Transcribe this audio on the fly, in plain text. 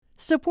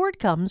Support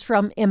comes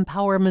from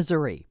Empower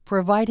Missouri,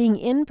 providing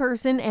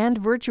in-person and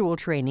virtual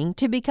training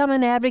to become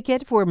an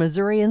advocate for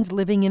Missourians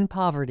living in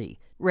poverty.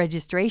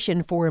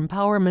 Registration for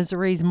Empower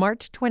Missouri's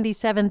March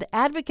 27th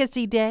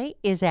Advocacy Day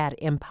is at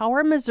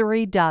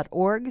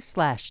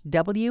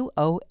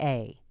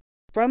empowermissouri.org/WOA.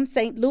 From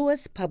St.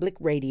 Louis Public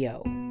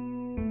Radio.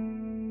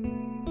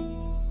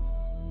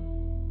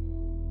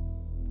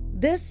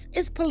 This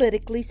is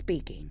Politically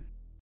Speaking.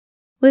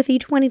 With the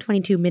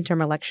 2022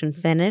 midterm election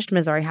finished,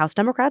 Missouri House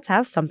Democrats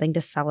have something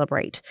to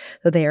celebrate.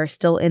 Though they are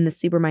still in the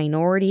super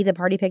minority, the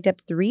party picked up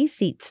 3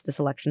 seats this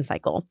election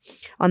cycle.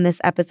 On this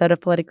episode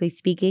of Politically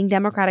Speaking,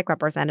 Democratic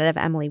Representative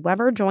Emily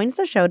Weber joins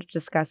the show to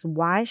discuss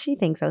why she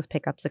thinks those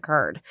pickups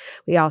occurred.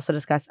 We also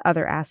discuss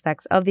other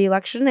aspects of the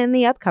election in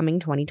the upcoming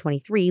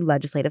 2023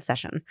 legislative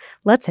session.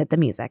 Let's hit the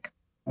music.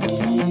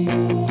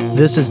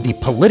 This is the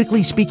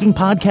Politically Speaking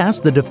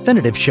podcast, the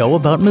definitive show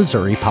about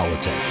Missouri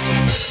politics.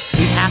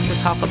 We have to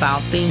talk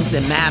about things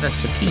that matter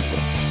to people.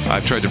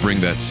 I've tried to bring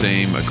that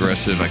same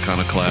aggressive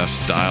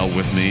iconoclast style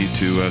with me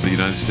to the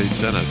United States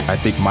Senate. I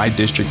think my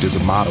district is a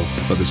model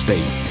for the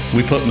state.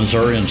 We put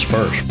Missourians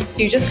first.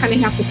 You just kind of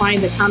have to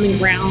find the common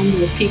ground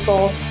with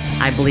people.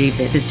 I believe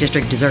that this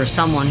district deserves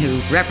someone who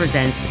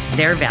represents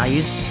their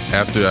values.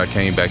 After I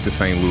came back to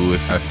St.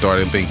 Louis, I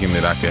started thinking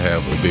that I could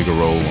have a bigger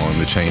role on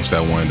the change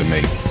that I wanted to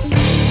make.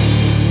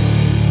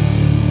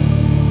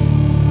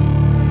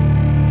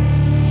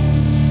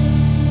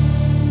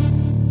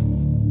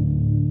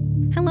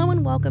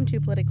 Welcome to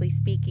Politically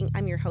Speaking.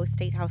 I'm your host,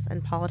 State House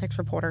and Politics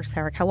reporter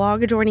Sarah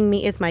Kellogg. Joining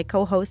me is my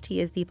co-host. He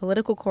is the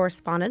political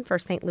correspondent for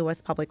St. Louis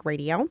Public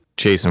Radio,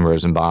 Jason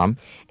Rosenbaum.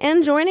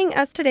 And joining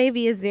us today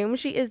via Zoom,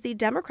 she is the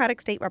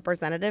Democratic State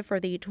Representative for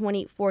the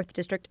 24th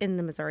District in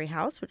the Missouri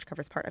House, which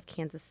covers part of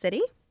Kansas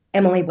City,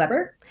 Emily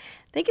Weber.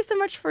 Thank you so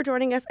much for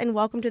joining us and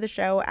welcome to the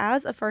show.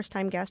 As a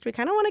first-time guest, we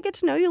kind of want to get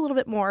to know you a little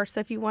bit more. So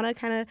if you want to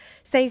kind of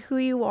say who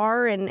you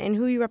are and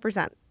who you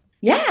represent.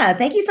 Yeah,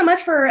 thank you so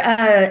much for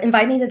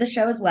inviting me to the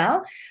show as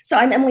well. So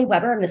I'm Emily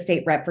Weber. I'm the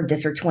state rep for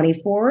District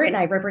 24, and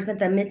I represent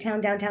the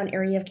Midtown downtown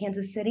area of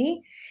Kansas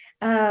City.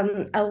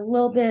 A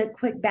little bit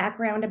quick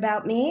background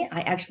about me.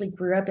 I actually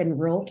grew up in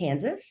rural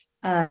Kansas.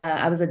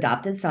 I was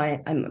adopted, so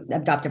I'm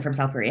adopted from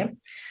South Korea.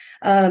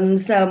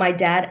 So my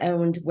dad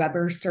owned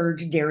Weber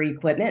Surge Dairy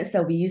Equipment.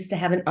 So we used to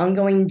have an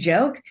ongoing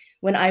joke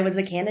when I was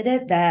a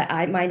candidate that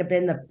I might have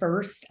been the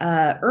first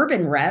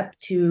urban rep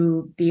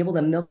to be able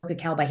to milk a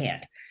cow by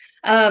hand.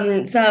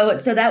 So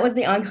that was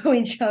the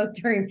ongoing joke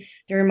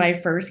during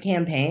my first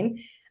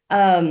campaign.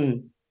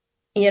 When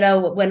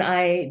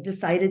I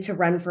decided to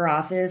run for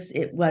office,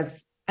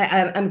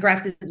 I'm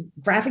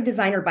graphic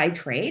designer by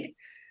trade.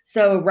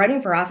 So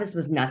running for office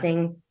was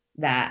nothing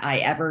that I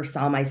ever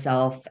saw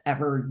myself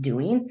ever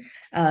doing.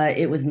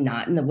 It was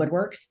not in the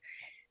woodworks.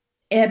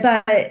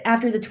 But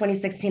after the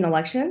 2016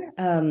 election,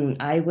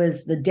 I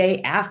was the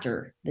day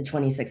after the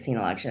 2016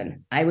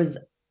 election, I was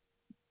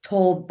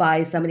told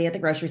by somebody at the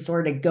grocery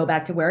store to go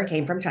back to where I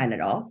came from, China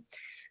doll.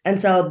 And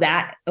so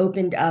that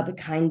opened up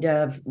kind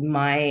of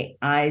my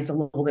eyes a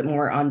little bit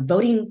more on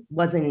voting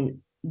wasn't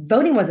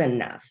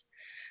enough.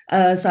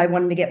 So I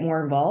wanted to get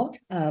more involved.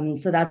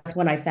 So that's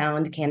when I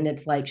found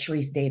candidates like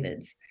Sharice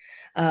Davids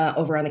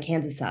over on the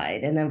Kansas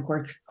side. And then, of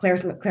course, Claire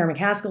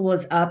McCaskill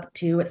was up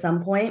too at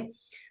some point.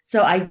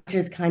 So I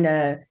just kind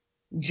of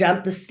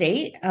jumped the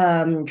state,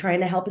 trying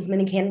to help as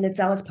many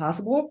candidates out as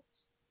possible.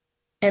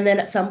 And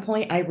then at some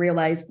point, I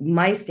realized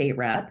my state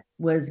rep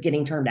was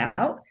getting turned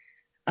out.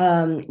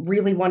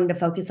 Really wanted to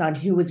focus on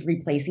who was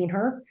replacing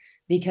her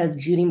because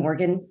Judy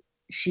Morgan,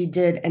 she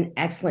did an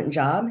excellent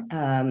job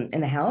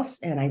in the House.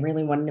 And I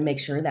really wanted to make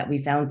sure that we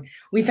found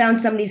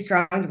somebody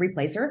strong to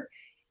replace her,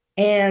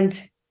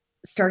 and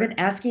started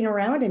asking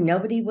around and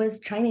nobody was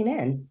chiming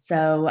in.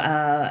 So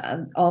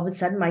all of a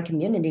sudden, my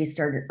community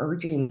started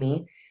urging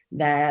me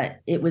that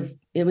it was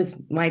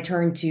my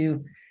turn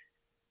to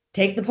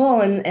take the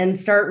poll and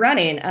start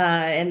running.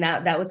 And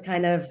that was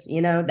kind of,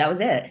 that was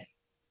it.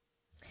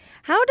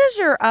 How does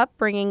your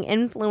upbringing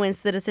influence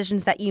the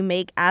decisions that you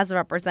make as a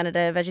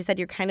representative? As you said,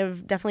 you're kind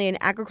of definitely an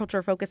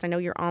agriculture focused. I know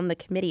you're on the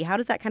committee. How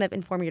does that kind of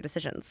inform your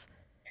decisions?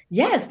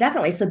 Yes,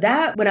 definitely. So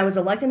that when I was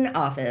elected in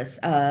office,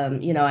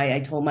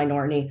 I told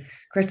Minority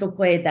Crystal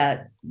Quaid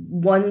that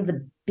one of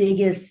the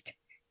biggest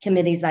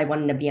committees that I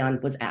wanted to be on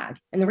was ag.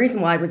 And the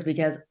reason why was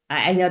because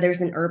I know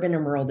there's an urban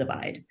and rural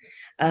divide.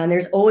 And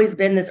there's always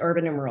been this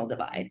urban and rural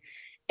divide.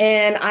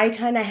 And I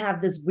kind of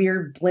have this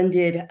weird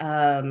blended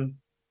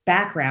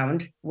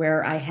background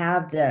where I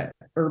have the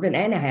urban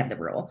and I have the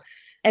rural.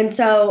 And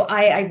so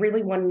I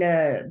really wanted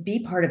to be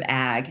part of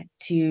ag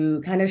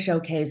to kind of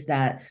showcase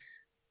that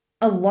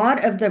a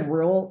lot of the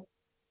rural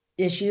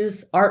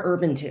issues are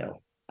urban too,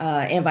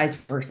 and vice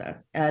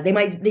versa.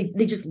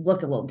 They just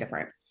look a little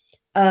different.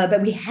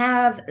 But we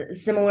have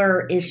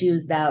similar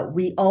issues that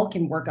we all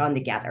can work on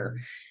together.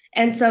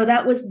 And so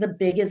that was the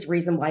biggest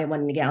reason why I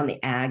wanted to get on the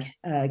ag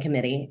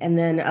committee. And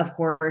then, of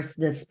course,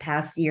 this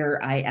past year,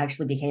 I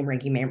actually became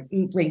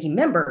ranking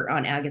member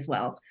on ag as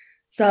well.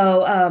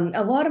 So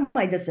a lot of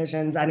my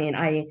decisions,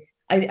 I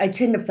I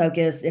tend to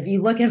focus, if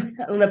you look at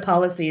the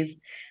policies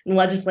and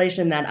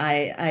legislation that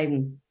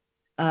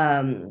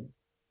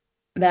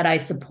I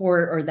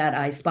support or that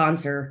I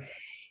sponsor,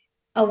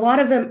 a lot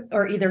of them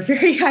are either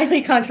very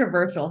highly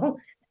controversial,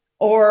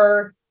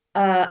 or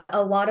a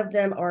lot of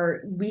them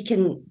are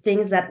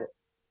things that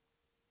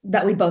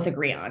we both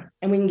agree on,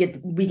 and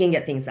we can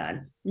get things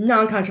done.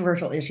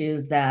 Non-controversial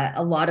issues that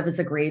a lot of us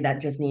agree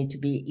that just need to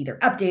be either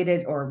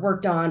updated or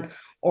worked on,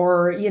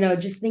 or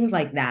just things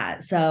like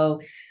that.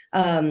 So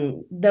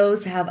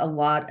those have a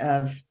lot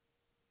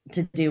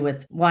to do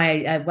with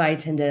why I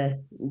tend to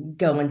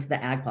go into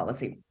the ag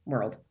policy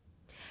world.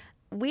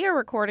 We are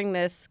recording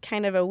this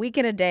kind of a week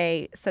and a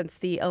day since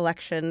the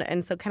election.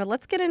 And so kind of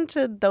let's get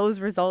into those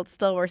results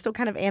still. We're still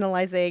kind of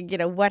analyzing,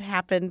 what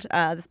happened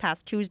this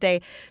past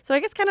Tuesday. So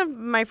I guess kind of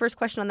my first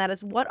question on that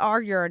is, what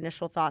are your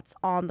initial thoughts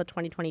on the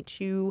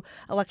 2022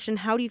 election?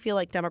 How do you feel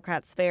like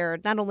Democrats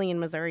fared, not only in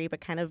Missouri, but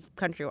kind of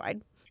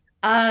countrywide?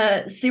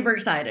 Super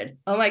excited.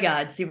 Oh my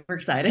God, super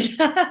excited.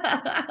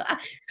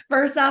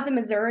 First off, in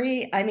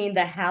Missouri,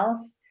 the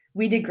House,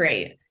 we did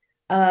great.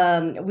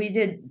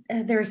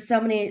 There's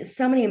so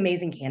many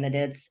amazing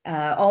candidates.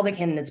 All the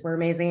candidates were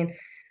amazing.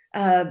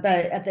 But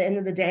at the end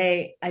of the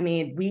day,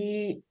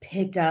 we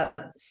picked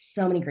up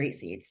so many great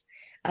seats.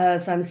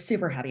 So I'm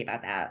super happy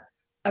about that.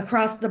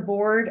 Across the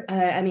board,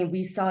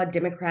 we saw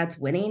Democrats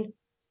winning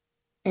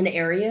in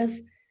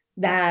areas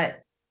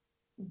that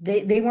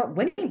they weren't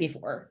winning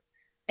before.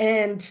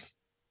 And,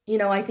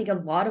 I think a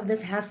lot of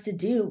this has to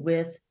do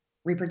with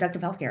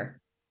reproductive health care.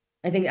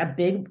 I think a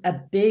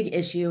big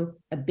issue,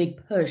 a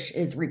big push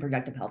is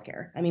reproductive health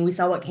care. We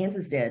saw what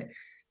Kansas did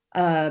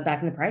back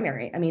in the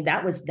primary.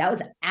 That was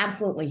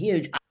absolutely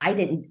huge.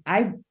 I'm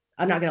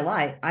not gonna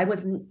lie, I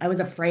was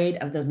afraid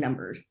of those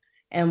numbers.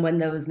 And when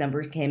those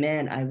numbers came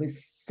in, I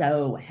was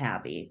so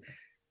happy.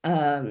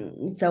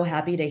 So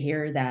happy to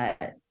hear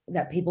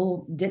that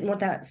people didn't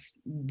want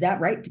that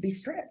right to be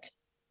stripped.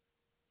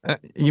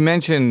 You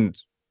mentioned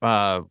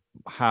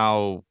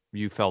how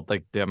you felt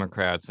like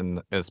Democrats,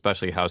 and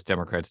especially House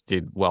Democrats,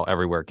 did well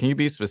everywhere. Can you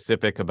be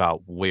specific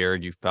about where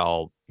you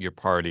felt your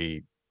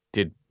party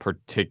did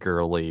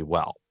particularly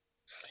well?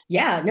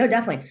 Yeah, no,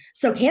 definitely.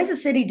 So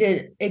Kansas City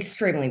did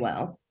extremely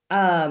well.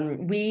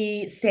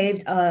 We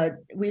saved our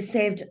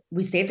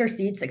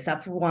seats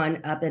except for one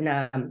up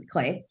in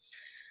Clay.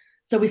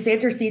 So we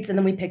saved our seats and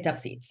then we picked up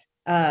seats.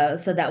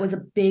 So that was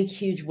a big,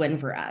 huge win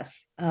for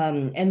us.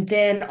 And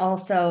then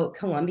also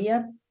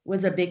Columbia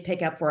was a big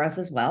pickup for us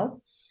as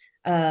well.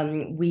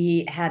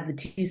 We had the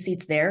 2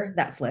 seats there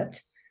that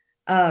flipped.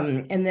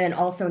 And then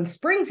also in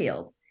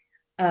Springfield,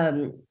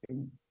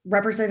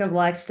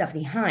 Representative-elect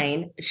Stephanie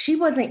Hein, she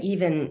wasn't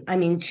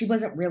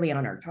really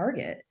on our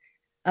target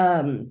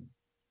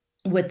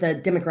with the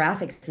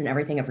demographics and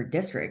everything of her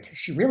district.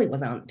 She really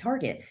wasn't on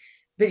target,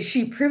 but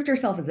she proved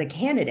herself as a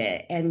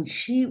candidate, and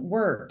she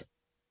worked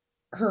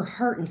her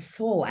heart and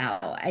soul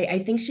out. I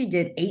think she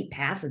did 8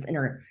 passes in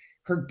her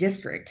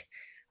district.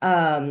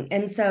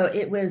 And so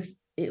it was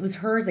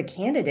her as a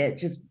candidate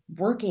just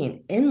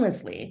working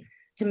endlessly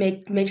to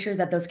make sure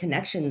that those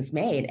connections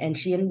made, and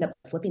she ended up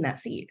flipping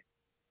that seat.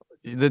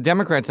 The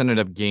Democrats ended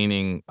up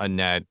gaining a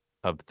net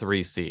of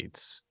 3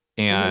 seats.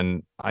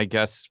 And I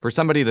guess for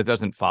somebody that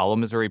doesn't follow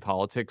Missouri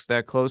politics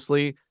that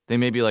closely, they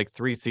may be like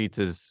 3 seats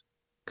is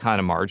kind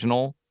of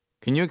marginal.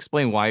 Can you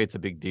explain why it's a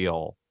big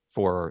deal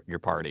for your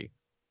party?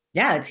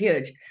 Yeah, it's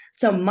huge.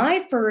 So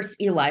my first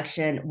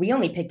election, we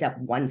only picked up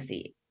 1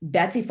 seat.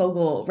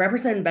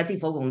 Representative Betsy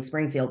Fogel in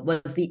Springfield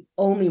was the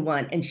only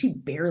one, and she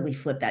barely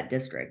flipped that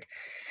district.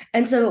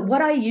 And so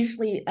what I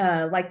usually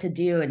like to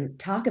do and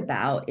talk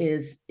about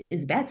is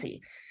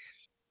Betsy.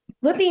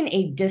 Flipping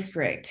a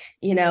district,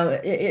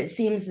 it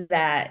seems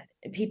that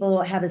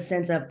people have a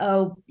sense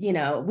of,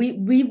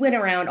 we went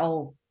around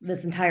all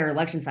this entire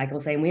election cycle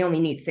saying we only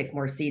need 6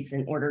 more seats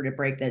in order to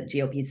break the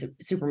GOP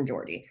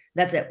supermajority.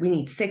 That's it. We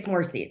need 6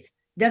 more seats.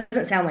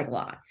 Doesn't sound like a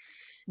lot.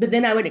 But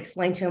then I would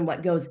explain to him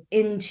what goes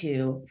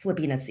into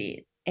flipping a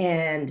seat.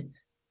 And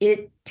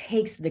it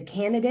takes the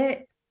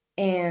candidate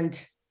and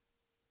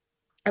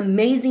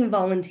amazing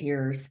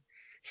volunteers,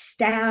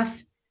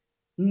 staff,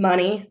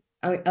 money,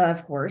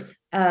 of course,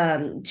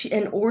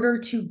 in order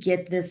to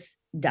get this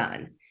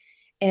done.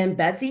 And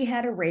Betsy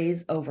had to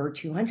raise over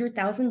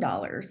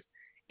 $200,000,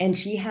 and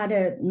she had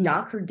to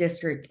knock her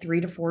district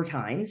 3 to 4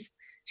 times.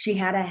 She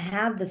had to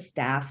have the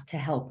staff to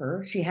help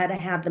her. She had to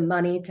have the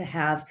money to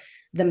have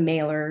the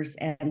mailers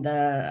and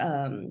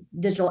the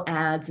digital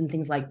ads and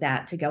things like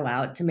that to go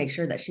out to make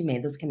sure that she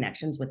made those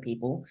connections with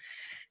people.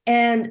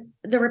 And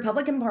the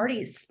Republican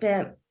Party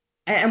spent,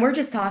 and we're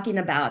just talking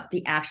about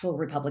the actual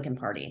Republican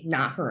Party,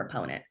 not her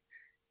opponent.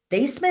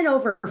 They spent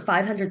over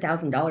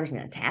 $500,000 in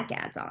attack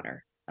ads on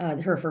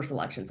her first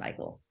election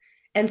cycle.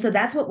 And so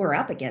that's what we're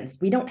up against.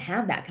 We don't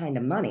have that kind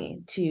of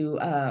money to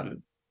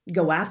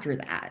go after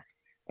that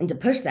and to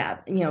push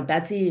that.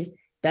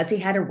 Betsy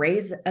had to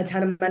raise a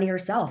ton of money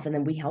herself, and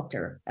then we helped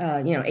her.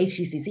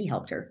 HGCC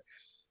helped her.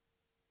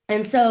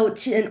 And so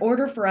in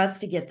order for us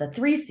to get the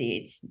 3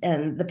 seats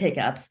and the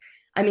pickups,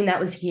 I mean, that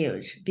was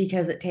huge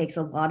because it takes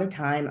a lot of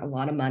time, a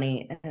lot of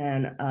money,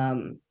 and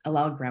a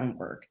lot of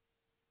groundwork.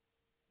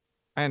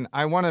 And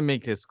I want to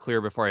make this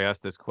clear before I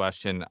ask this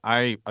question.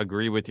 I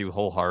agree with you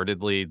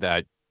wholeheartedly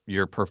that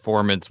your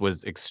performance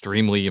was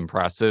extremely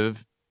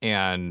impressive.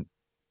 And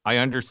I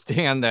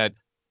understand that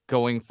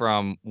going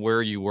from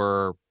where you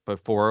were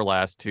before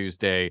last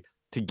Tuesday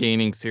to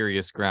gaining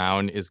serious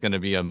ground is going to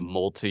be a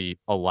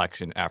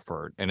multi-election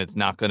effort. And it's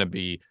not going to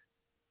be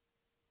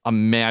a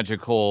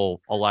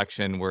magical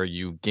election where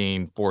you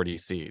gain 40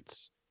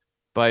 seats.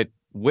 But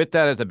with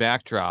that as a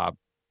backdrop,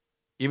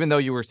 even though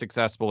you were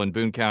successful in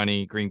Boone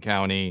County, Greene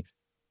County,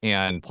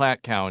 and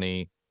Platte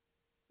County,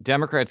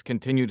 Democrats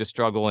continue to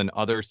struggle in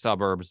other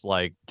suburbs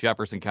like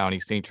Jefferson County,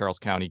 St. Charles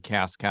County,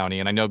 Cass County.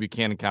 And I know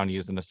Buchanan County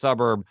isn't a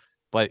suburb,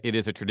 but it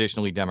is a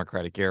traditionally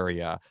Democratic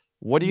area.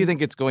 What do you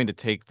think it's going to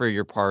take for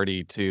your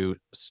party to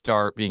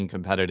start being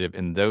competitive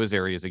in those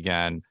areas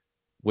again?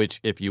 Which,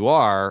 if you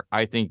are,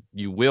 I think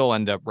you will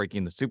end up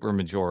breaking the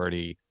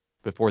supermajority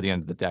before the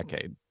end of the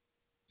decade.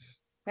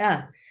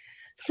 Yeah.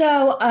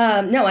 So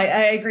no,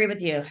 I agree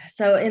with you.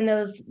 So in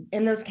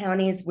those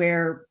counties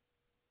where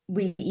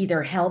we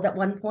either held at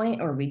one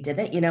point or we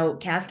didn't,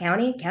 Cass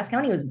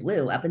County was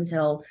blue up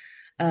until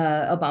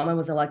Obama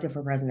was elected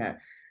for president.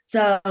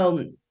 So,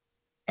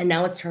 and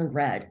now it's turned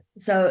red.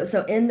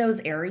 So in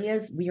those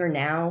areas, we are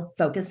now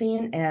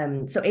focusing.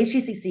 So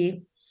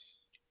HGCC,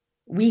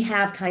 we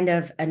have kind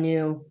of a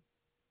new.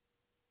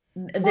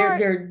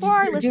 For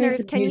our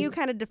listeners, can you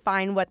kind of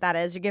define what that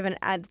is? You're given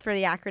for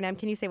the acronym.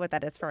 Can you say what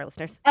that is for our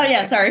listeners? Oh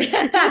yeah, sorry.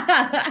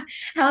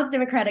 House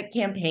Democratic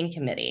Campaign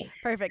Committee.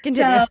 Perfect.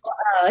 Continue. So,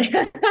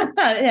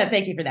 yeah,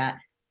 thank you for that.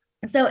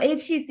 So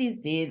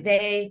HGCC,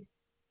 they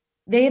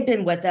have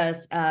been with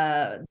us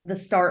the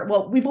start.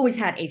 Well, we've always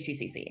had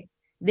HGCC.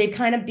 They've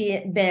kind of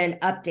been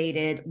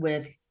updated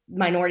with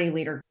Minority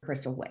Leader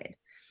Crystal Quade.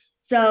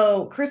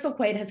 So Crystal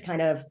Quade has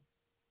kind of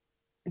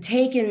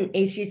taken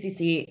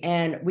HGCC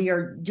and we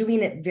are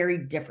doing it very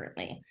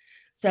differently.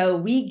 So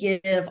we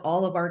give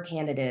all of our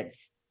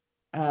candidates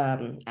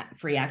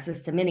free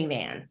access to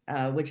Minivan,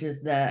 which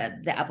is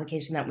the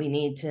application that we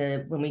need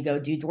to when we go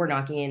do door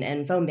knocking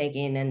and phone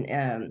banking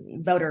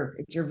and voter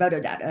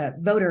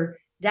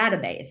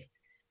database.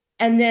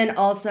 And then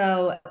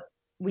also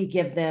we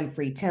give them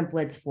free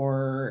templates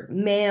for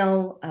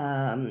mail,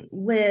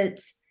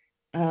 lit.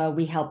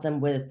 We help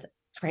them with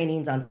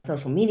trainings on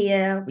social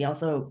media. We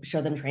also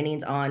show them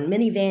trainings on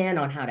Minivan,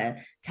 on how to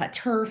cut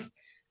turf.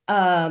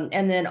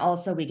 And then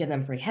also we give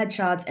them free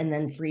headshots and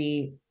then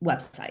free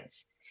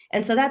websites.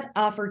 And so that's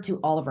offered to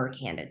all of our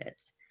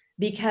candidates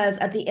because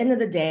at the end of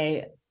the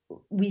day,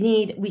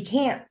 and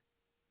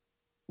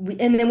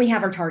then we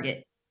have our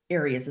target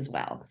areas as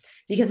well.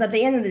 Because at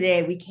the end of the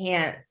day, we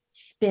can't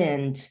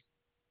spend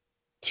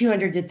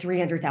 $200,000 to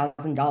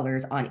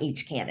 $300,000 on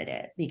each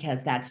candidate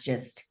because that's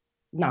just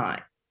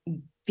not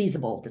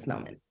feasible at this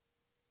moment.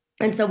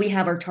 And so we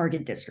have our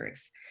target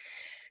districts.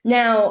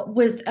 Now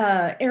with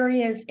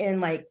areas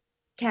in like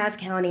Cass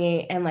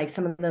County and like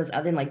some of those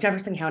other like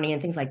Jefferson County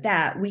and things like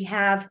that, we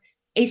have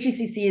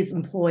HGCC is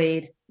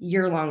employed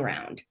year-long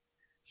round.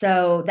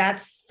 So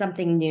that's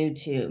something new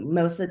too.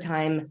 Most of the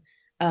time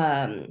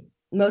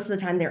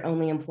they're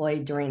only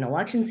employed during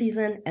election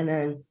season. And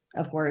then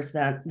of course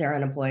that they're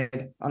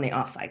unemployed on the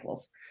off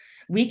cycles.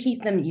 We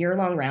keep them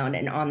year-long round,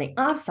 and on the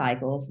off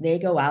cycles, they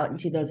go out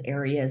into those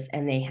areas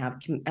and they have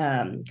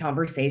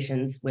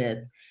conversations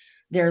with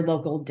their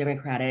local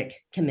Democratic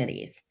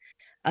committees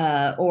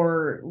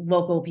or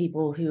local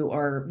people who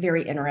are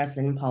very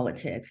interested in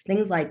politics,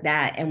 things like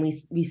that. And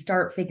we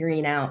start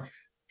figuring out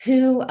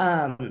who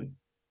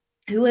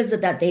is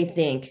it that they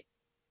think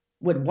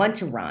would want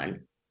to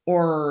run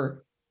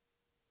or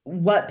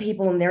what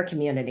people in their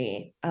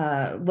community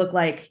look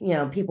like,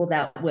 people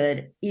that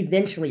would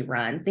eventually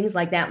run, things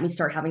like that. And we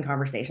start having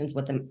conversations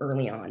with them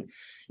early on,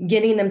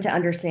 getting them to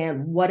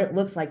understand what it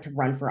looks like to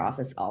run for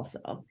office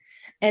also.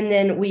 And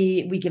then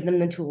we give them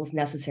the tools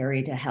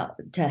necessary to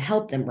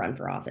help them run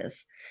for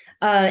office.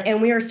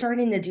 And we are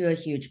starting to do a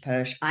huge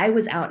push. I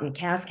was out in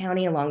Cass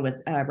County along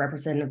with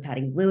Representative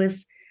Patty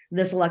Lewis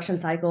this election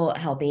cycle,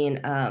 helping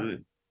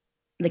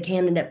the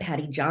candidate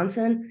Patty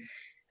Johnson.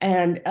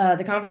 And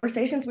the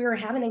conversations we were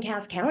having in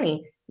Cass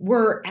County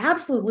were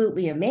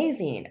absolutely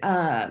amazing.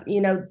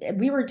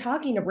 We were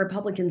talking to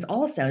Republicans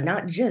also,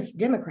 not just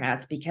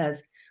Democrats,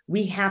 because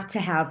we have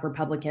to have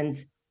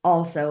Republicans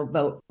also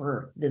vote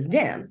for this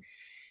Dem.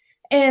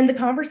 And the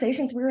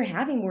conversations we were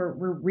having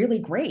were really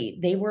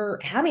great. They were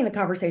having the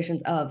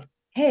conversations of,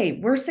 hey,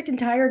 we're sick and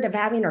tired of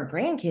having our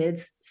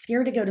grandkids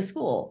scared to go to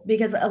school,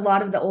 because a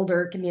lot of the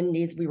older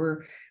communities we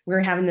were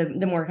having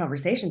the more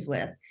conversations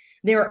with.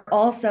 They were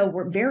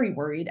very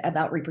worried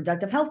about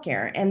reproductive health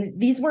care. And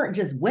these weren't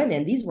just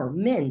women, these were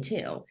men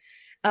too.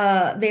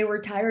 They were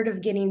tired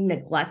of getting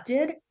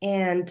neglected.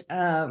 And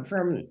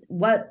from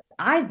what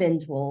I've been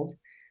told,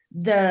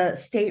 the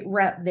state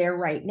rep there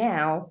right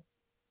now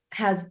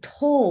has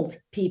told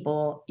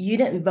people, you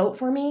didn't vote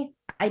for me,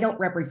 I don't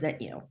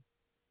represent you.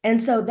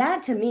 And so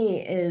that to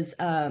me is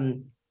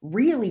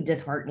really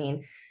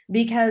disheartening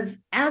because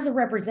as a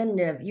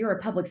representative, you're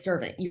a public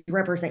servant. You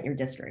represent your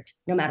district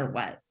no matter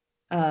what.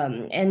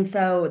 And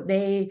so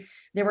they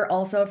were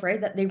also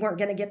afraid that they weren't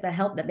going to get the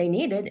help that they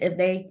needed if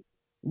they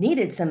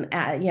needed some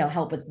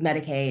help with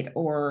Medicaid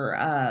or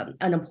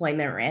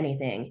unemployment or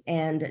anything,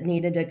 and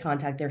needed to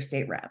contact their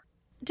state rep.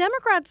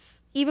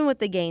 Democrats, even with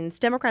the gains,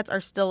 Democrats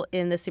are still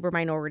in the super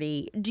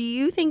minority. Do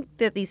you think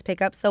that these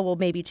pickups, though, will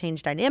maybe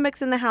change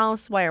dynamics in the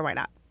House? Why or why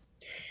not?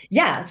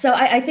 Yeah, so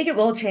I think it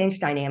will change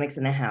dynamics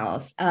in the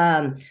House.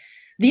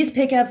 These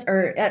pickups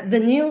are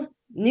the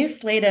new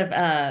slate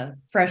of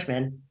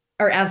freshmen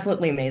are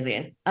absolutely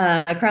amazing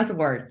across the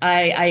board.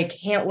 I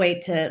can't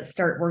wait to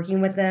start working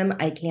with them.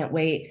 I can't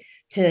wait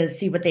to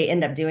see what they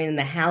end up doing in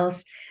the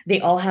House. They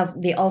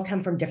all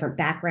come from different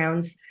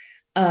backgrounds.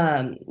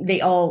 They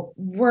all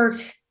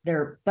worked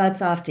their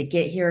butts off to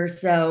get here.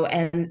 So,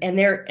 and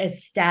they're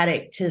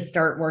ecstatic to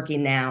start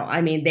working now.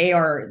 I mean,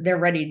 they're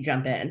ready to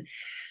jump in.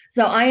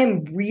 So I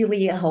am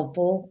really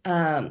hopeful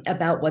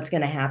about what's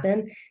going to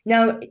happen.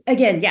 Now,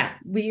 again, yeah,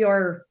 we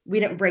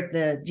didn't break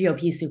the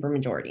GOP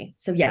supermajority.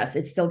 So yes,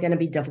 it's still going to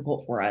be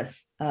difficult for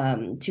us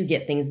to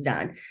get things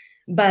done.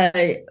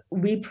 But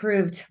we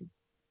proved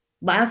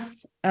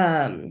last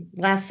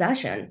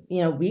session,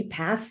 we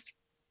passed.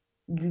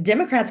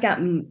 Democrats got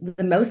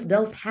the most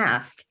bills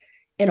passed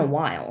in a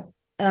while.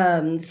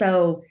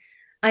 So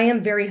I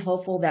am very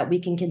hopeful that we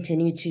can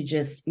continue to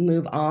just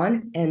move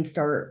on and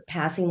start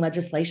passing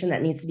legislation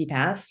that needs to be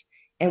passed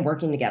and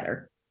working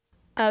together.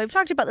 We've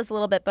talked about this a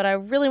little bit, but I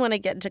really want to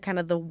get into kind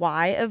of the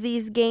why of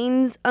these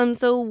gains.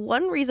 So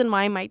one reason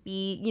why might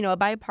be, a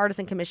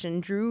bipartisan commission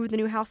drew the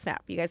new House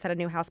map. You guys had a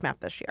new House map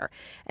this year,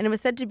 and it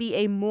was said to be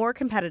a more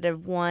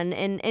competitive one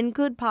and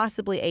could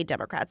possibly aid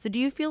Democrats. So do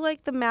you feel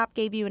like the map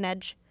gave you an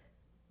edge?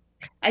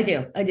 I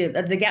do.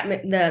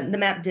 The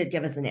map did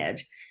give us an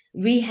edge.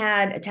 We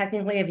had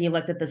technically, if you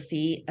looked at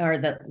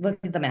look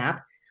at the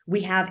map,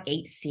 we have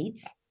 8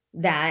 seats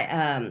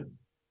that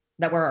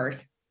were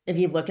ours. If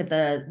you look at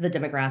the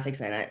demographics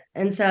in it,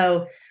 and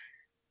so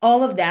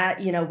all of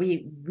that,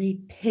 we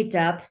picked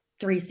up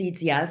 3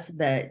 seats, yes,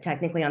 but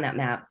technically on that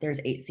map, there's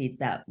 8 seats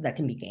that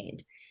can be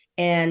gained.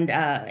 And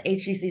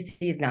HGCC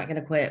is not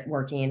going to quit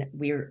working.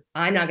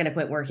 I'm not going to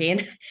quit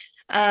working.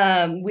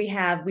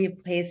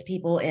 We've placed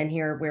people in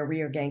here where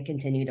we are going to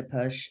continue to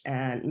push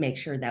and make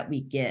sure that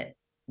we get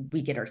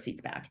our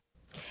seats back.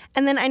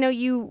 And then I know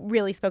you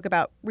really spoke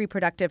about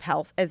reproductive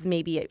health as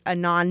maybe a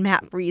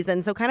non-map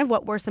reason. So kind of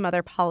what were some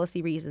other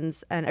policy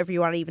reasons? And if you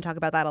want to even talk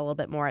about that a little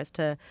bit more as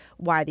to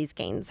why these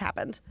gains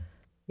happened.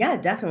 Yeah,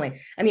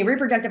 definitely. I mean,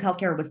 reproductive health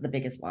care was the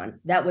biggest one.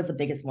 That was the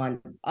biggest one.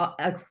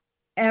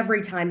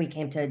 Every time we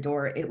came to a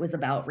door, it was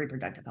about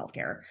reproductive health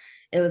care.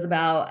 It was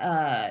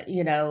about,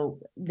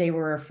 they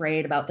were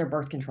afraid about their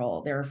birth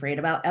control. They were afraid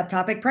about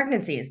ectopic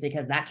pregnancies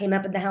because that came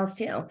up in the House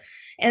too.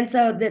 And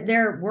so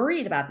they're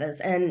worried about this.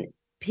 And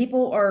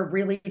people are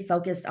really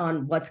focused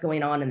on what's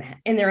going on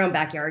in their own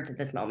backyards at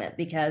this moment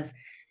because,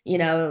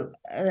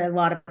 a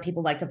lot of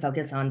people like to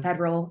focus on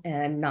federal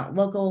and not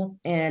local.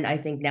 And I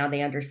think now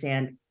they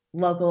understand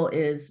local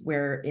is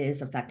where it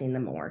is affecting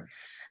them more.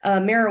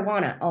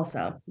 Marijuana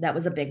also, that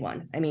was a big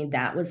one. I mean,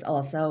 that was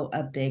also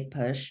a big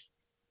push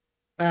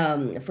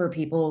for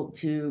people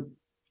to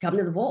come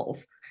to the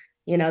polls.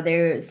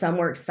 Some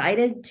were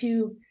excited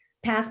to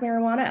pass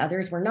marijuana,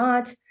 others were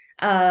not.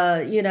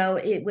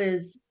 It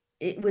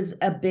was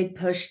a big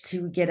push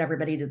to get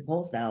everybody to the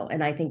polls, though,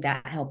 and I think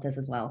that helped us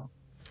as well.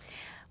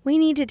 We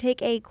need to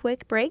take a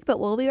quick break, but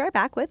we'll be right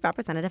back with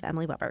Representative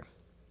Emily Weber.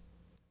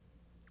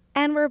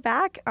 And we're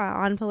back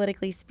on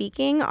Politically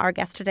Speaking. Our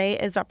guest today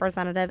is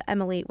Representative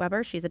Emily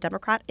Weber. She's a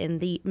Democrat in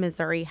the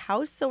Missouri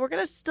House. So we're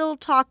going to still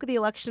talk the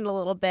election a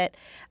little bit,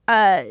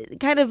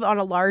 kind of on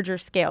a larger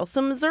scale.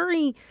 So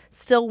Missouri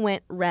still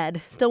went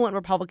red, still went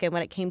Republican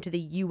when it came to the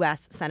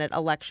U.S. Senate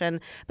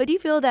election. But do you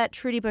feel that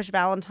Trudy Busch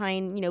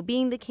Valentine,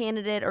 being the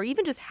candidate or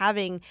even just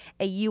having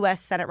a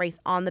U.S. Senate race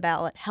on the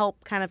ballot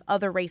help kind of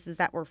other races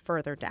that were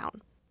further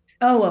down?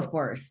 Oh, of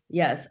course.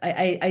 Yes,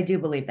 I do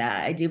believe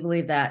that. I do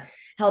believe that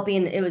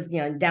helping, it was,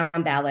 down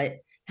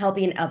ballot,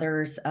 helping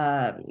others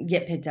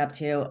get picked up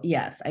too.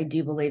 Yes, I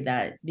do believe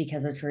that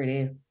because of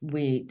Trudy,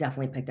 we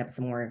definitely picked up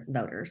some more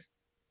voters.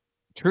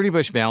 Trudy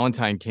Busch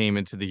Valentine came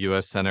into the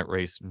U.S. Senate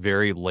race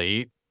very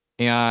late.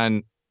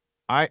 And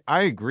I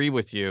agree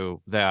with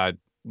you that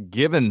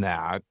given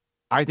that,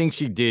 I think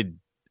she did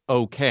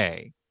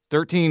okay.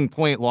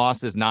 13-point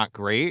loss is not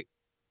great.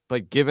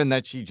 But given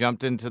that she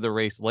jumped into the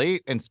race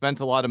late and spent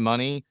a lot of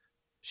money,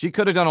 she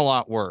could have done a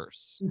lot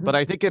worse. Mm-hmm. But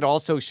I think it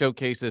also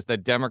showcases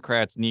that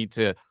Democrats need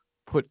to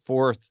put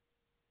forth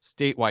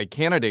statewide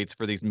candidates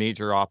for these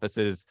major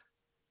offices,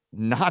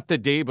 not the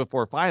day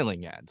before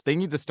filing ends. They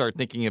need to start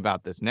thinking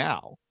about this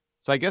now.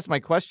 So I guess my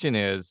question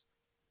is,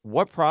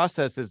 what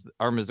processes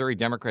are Missouri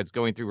Democrats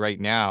going through right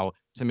now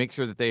to make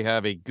sure that they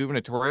have a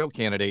gubernatorial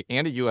candidate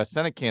and a U.S.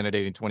 Senate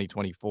candidate in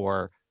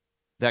 2024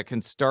 that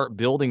can start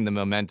building the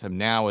momentum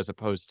now as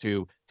opposed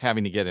to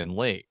having to get in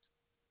late?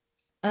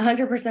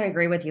 100%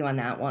 agree with you on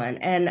that one.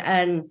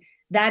 And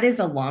that is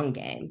a long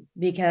game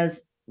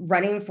because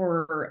running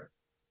for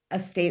a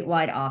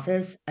statewide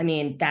office, I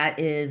mean, that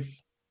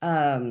is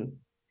a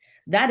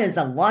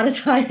lot of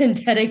time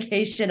and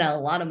dedication, a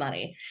lot of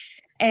money.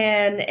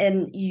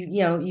 And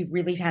you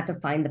really have to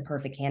find the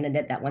perfect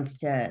candidate that wants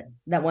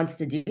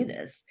to do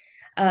this.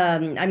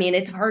 I mean,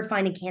 it's hard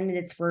finding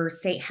candidates for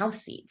state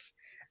house seats,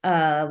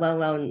 let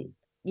alone,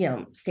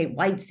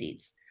 statewide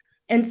seats.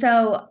 And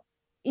so,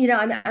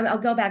 I'll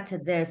go back to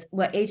this.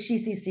 What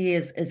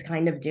HGCC is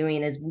kind of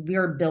doing is we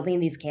are building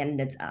these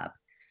candidates up.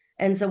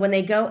 And so when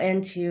they go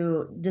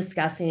into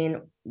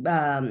discussing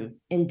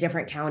in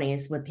different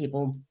counties with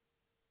people,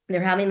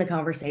 they're having the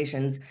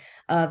conversations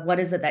of what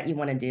is it that you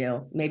want to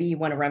do? Maybe you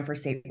want to run for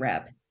state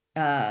rep.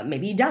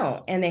 Maybe you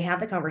don't. And they have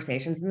the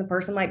conversations, and the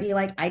person might be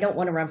like, I don't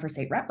want to run for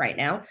state rep right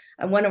now.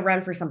 I want to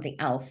run for something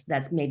else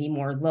that's maybe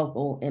more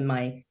local in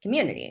my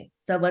community.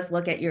 So let's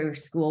look at your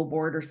school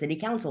board or city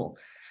council.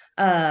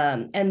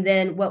 And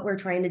then what we're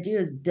trying to do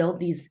is build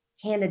these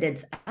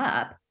candidates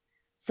up.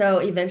 So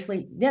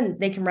eventually then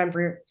they can run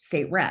for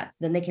state rep,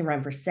 then they can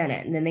run for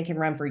Senate, and then they can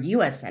run for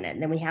US Senate.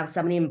 And then we have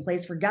somebody in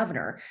place for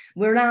governor.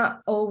 We're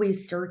not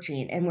always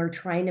searching, and we're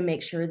trying to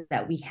make sure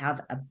that we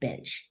have a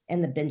bench,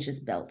 and the bench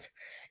is built.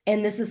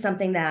 And this is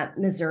something that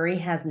Missouri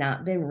has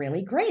not been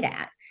really great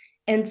at.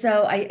 And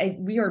so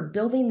we are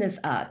building this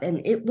up,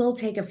 and it will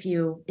take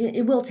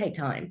it will take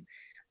time.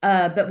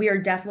 But we are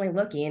definitely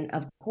looking,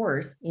 of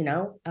course,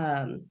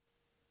 when's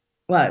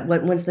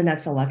the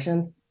next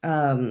election?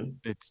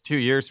 It's 2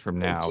 years from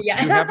now.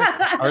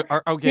 Yeah.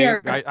 Okay.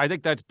 I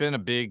think that's been a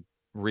big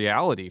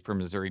reality for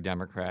Missouri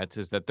Democrats,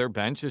 is that their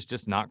bench is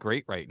just not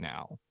great right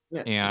now.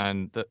 Yeah.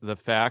 And the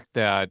fact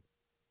that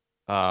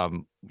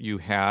you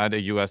had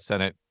a U.S.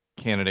 Senate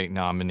candidate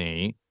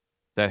nominee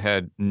that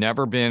had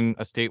never been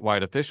a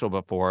statewide official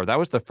before, that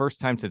was the first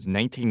time since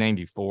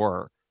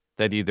 1994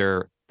 that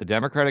either the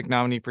Democratic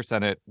nominee for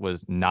Senate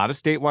was not a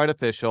statewide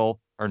official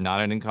or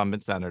not an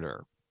incumbent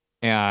senator.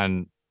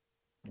 And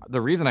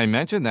the reason I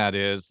mention that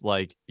is,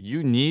 like,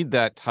 you need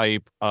that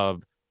type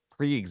of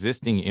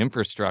pre-existing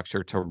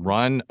infrastructure to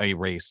run a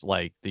race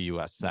like the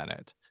U.S.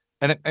 Senate.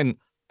 And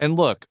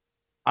look,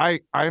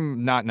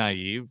 I'm not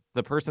naive.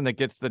 The person that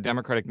gets the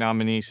Democratic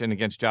nomination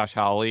against Josh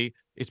Hawley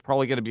is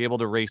probably going to be able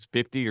to raise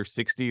 50 or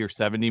 60 or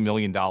 $70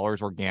 million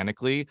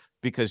organically,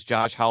 because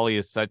Josh Hawley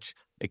is such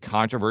a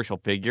controversial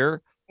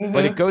figure. Mm-hmm.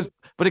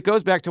 But it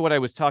goes back to what I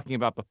was talking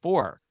about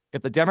before.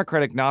 If the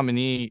Democratic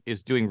nominee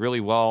is doing really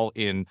well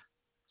in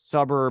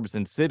suburbs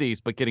and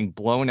cities, but getting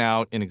blown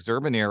out in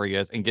urban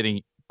areas and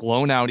getting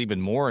blown out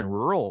even more in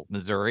rural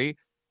Missouri,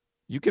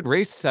 you could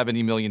raise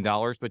 $70 million,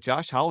 but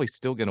Josh Hawley's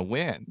still going to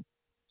win.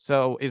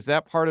 So is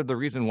that part of the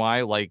reason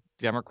why, like,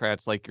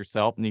 Democrats like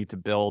yourself need to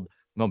build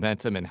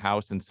momentum in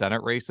House and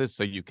Senate races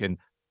so you can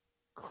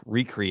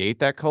recreate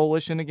that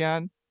coalition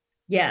again?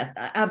 Yes,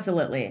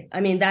 absolutely.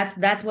 I mean,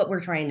 that's what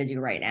we're trying to do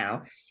right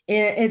now.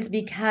 It's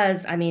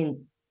because, I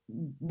mean,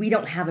 we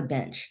don't have a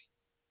bench.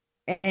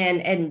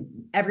 And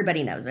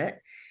everybody knows it.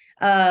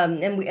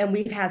 And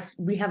we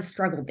have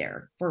struggled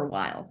there for a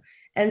while.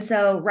 And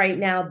so right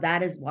now,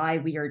 that is why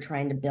we are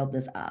trying to build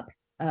this up,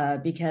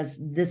 because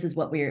this is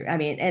what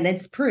and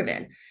it's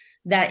proven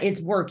that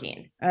it's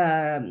working.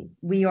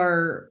 We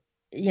are,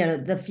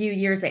 the few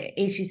years that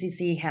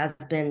HGCC has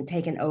been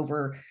taken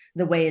over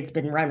the way it's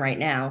been run right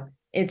now,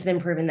 it's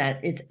been proven that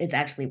it's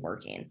actually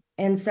working.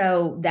 And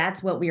so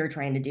that's what we are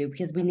trying to do,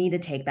 because we need to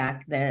take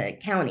back the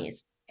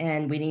counties.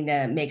 And we need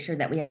to make sure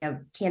that we have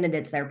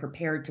candidates that are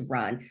prepared to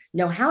run,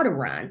 know how to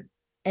run,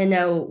 and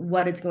know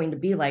what it's going to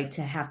be like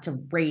to have to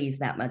raise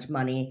that much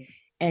money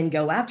and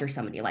go after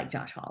somebody like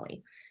Josh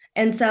Hawley.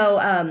 And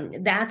so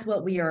that's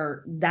what we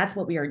are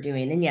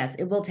doing. And yes,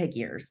 it will take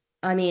years.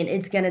 I mean,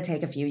 it's going to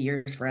take a few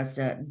years for us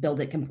to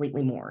build it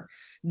completely more.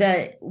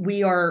 But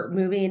we are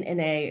moving in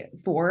a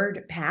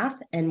forward path,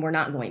 and we're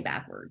not going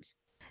backwards.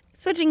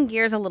 Switching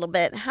gears a little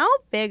bit, how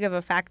big of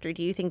a factor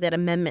do you think that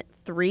Amendment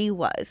 3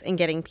 was in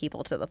getting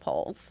people to the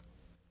polls?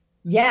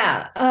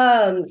 Yeah.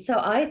 So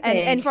I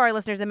think... And for our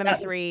listeners,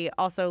 Amendment 3,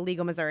 also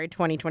Legal Missouri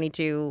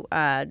 2022,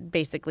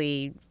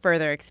 basically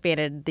further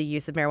expanded the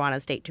use of marijuana in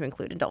the state to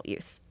include adult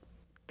use.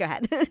 Go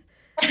ahead.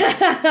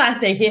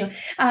 Thank you.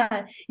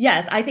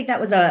 Yes, I think that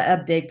was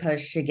a big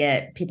push to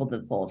get people to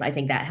the polls. I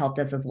think that helped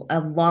us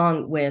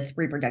along with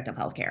reproductive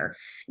health care.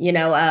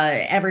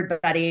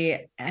 Everybody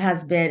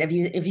has been,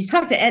 if you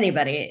talk to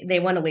anybody, they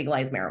want to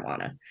legalize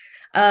marijuana.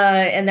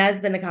 And that has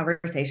been the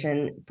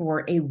conversation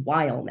for a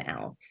while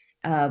now.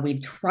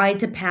 We've tried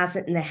to pass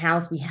it in the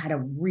House. We had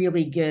a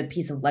really good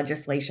piece of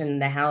legislation in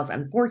the House.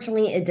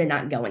 Unfortunately, it did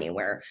not go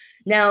anywhere.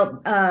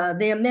 Now,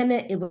 the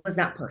amendment, it was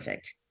not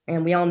perfect.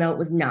 And we all know it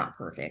was not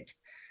perfect.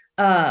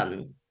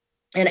 And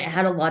it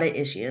had a lot of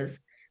issues.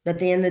 But at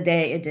the end of the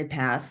day, it did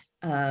pass.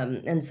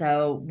 And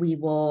so we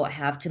will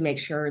have to make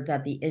sure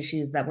that the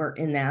issues that were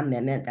in that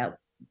amendment that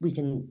we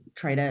can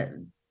try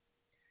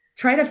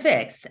to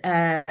fix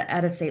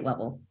at a state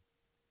level.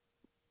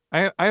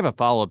 I have a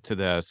follow-up to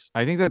this.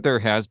 I think that there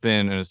has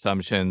been an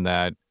assumption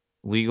that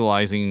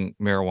legalizing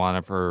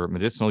marijuana for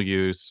medicinal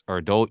use or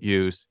adult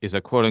use is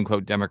a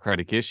quote-unquote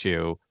Democratic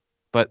issue.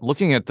 But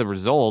looking at the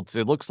results,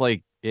 it looks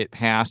like it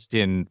passed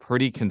in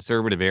pretty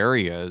conservative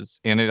areas.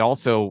 And it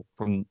also,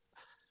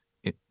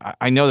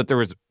 I know that there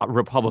was a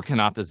Republican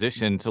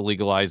opposition to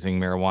legalizing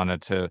marijuana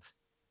to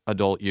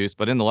adult use,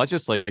 but in the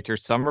legislature,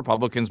 some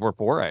Republicans were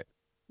for it.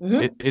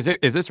 Mm-hmm.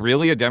 Is this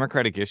really a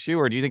Democratic issue,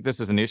 or do you think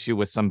this is an issue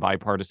with some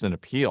bipartisan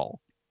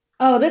appeal?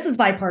 Oh, this is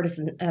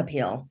bipartisan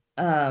appeal.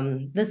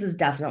 This is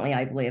definitely,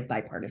 I believe,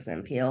 bipartisan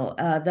appeal.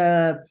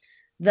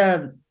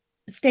 The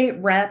state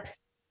rep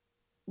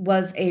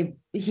was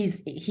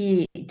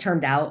he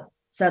termed out.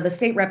 So the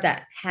state rep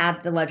that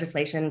had the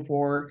legislation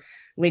for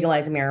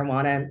legalizing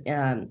marijuana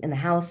in the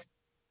House,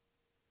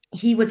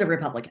 he was a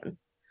Republican.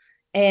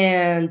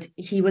 And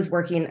he was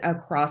working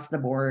across the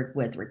board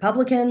with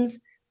Republicans,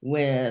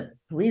 with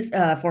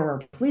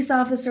former police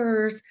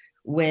officers,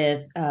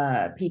 with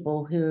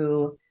people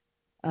who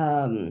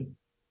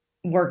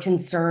were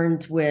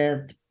concerned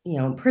with,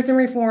 prison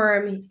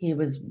reform. He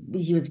was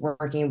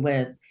working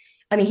with,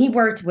 he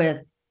worked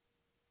with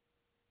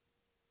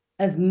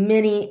as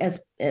many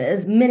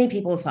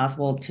people as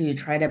possible to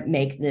try to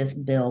make this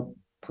bill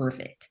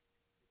perfect,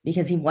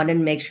 because he wanted to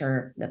make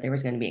sure that there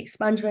was going to be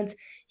expungements.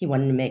 He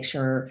wanted to make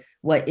sure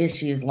what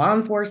issues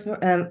law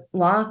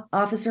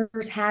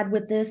officers had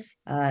with this,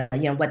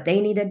 what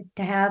they needed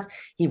to have.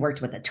 He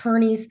worked with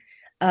attorneys.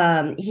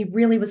 He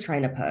really was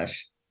trying to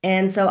push.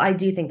 And so I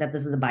do think that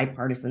this is a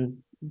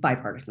bipartisan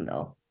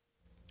bill.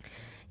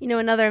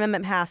 Another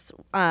amendment passed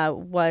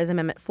was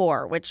Amendment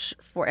 4, which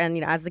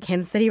as the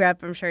Kansas City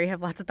rep, I'm sure you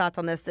have lots of thoughts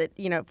on this. It,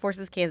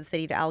 forces Kansas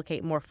City to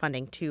allocate more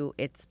funding to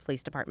its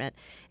police department.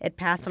 It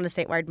passed on a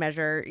statewide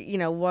measure.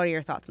 What are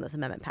your thoughts on this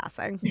amendment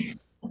passing?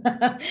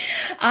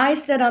 I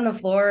stood on the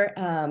floor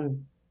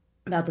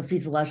about this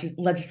piece of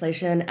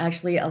legislation.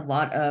 Actually, a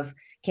lot of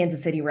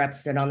Kansas City reps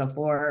stood on the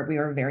floor. We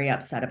were very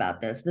upset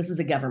about this. This is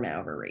a government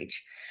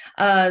overreach.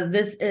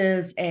 This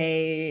is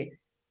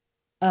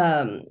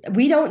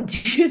we don't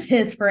do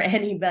this for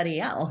anybody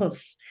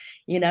else,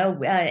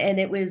 and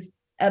it was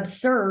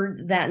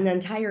absurd that an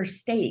entire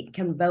state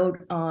can vote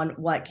on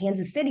what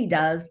Kansas City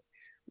does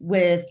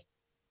with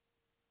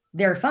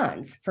their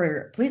funds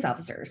for police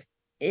officers.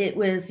 It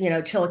was,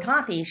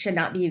 Chillicothe should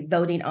not be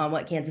voting on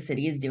what Kansas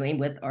City is doing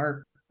with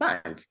our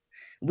funds.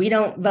 We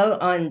don't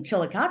vote on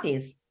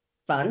Chillicothe's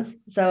funds,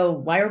 so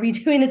why are we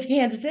doing it to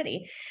Kansas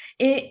City?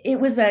 It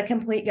was a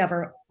complete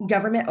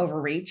government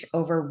overreach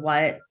over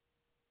what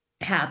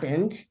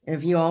happened,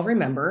 if you all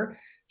remember, a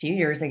few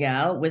years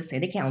ago with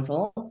City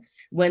Council,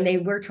 when they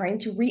were trying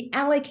to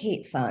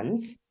reallocate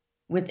funds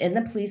within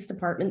the police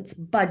department's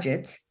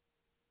budget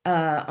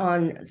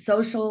on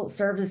social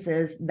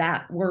services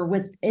that were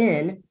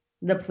within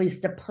the police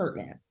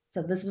department.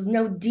 So this was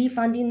no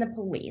defunding the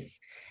police,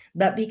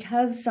 but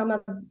because some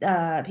of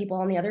people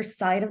on the other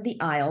side of the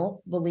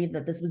aisle believed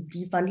that this was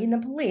defunding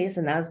the police,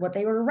 and that's what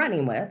they were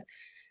running with,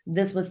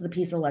 this was the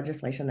piece of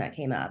legislation that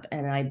came up,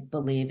 and I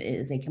believe it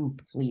is a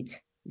complete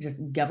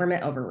just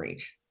government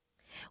overreach.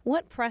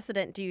 What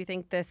precedent do you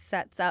think this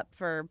sets up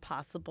for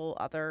possible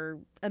other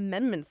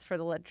amendments for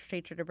the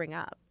legislature to bring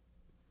up?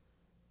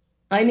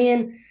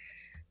 It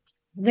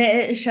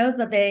shows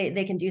that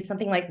they can do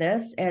something like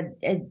this.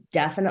 It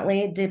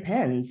definitely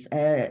depends.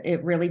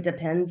 It really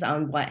depends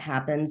on what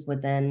happens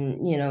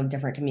within,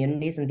 different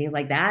communities and things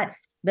like that.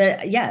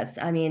 But yes,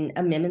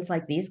 amendments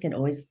like these can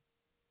always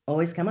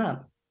come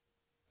up.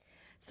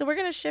 So we're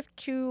going to shift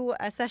to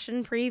a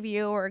session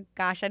preview, or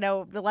gosh, I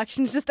know the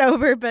election's just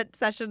over, but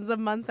session's a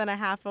month and a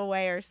half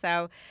away or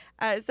so.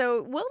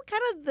 So will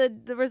kind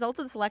of the results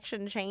of this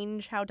election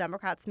change how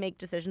Democrats make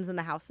decisions in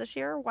the House this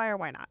year? Why or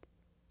why not?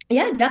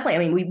 Yeah,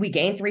 definitely. We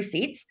gained 3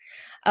 seats.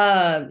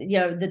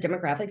 The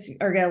demographics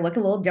are going to look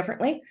a little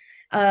differently.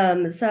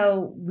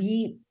 So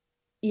we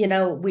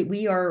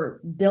are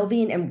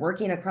building and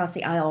working across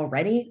the aisle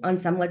already on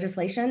some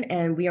legislation,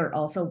 and we are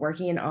also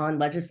working on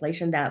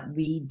legislation that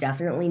we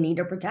definitely need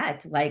to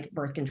protect, like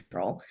birth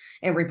control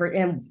and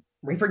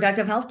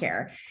reproductive health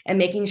care, and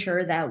making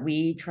sure that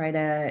we try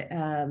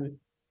to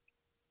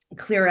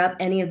clear up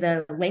any of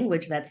the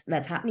language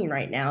that's happening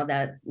right now,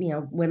 that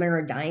women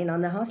are dying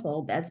on the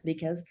hospital beds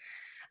because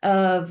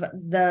of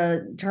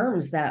the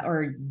terms that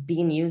are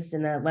being used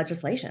in the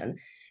legislation.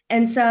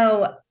 And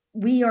so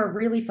we are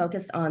really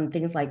focused on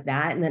things like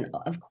that. And then,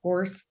 of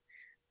course,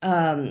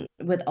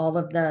 with all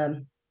of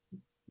the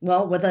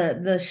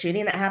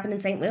shooting that happened in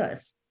St.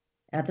 Louis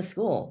at the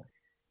school,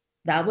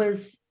 that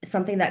was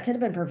something that could have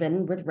been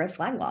prevented with red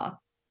flag law.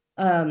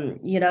 Of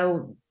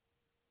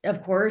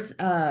course,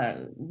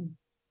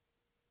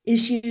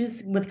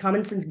 issues with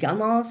common sense gun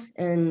laws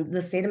in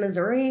the state of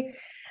Missouri.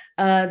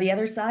 The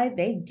other side,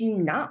 they do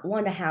not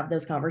want to have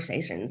those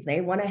conversations. They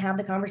want to have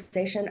the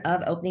conversation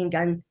of opening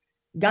gun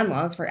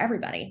laws for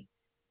everybody,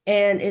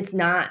 and it's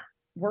not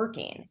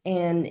working.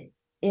 And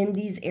in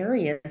these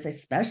areas,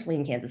 especially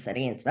in Kansas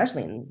City and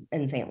especially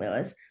in St.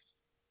 Louis,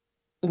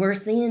 we're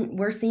seeing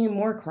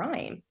more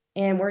crime,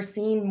 and we're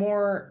seeing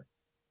more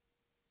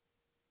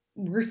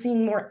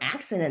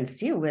accidents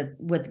too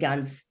with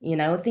guns,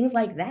 things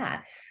like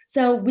that.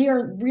 So we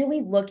are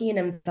really looking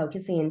and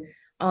focusing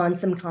on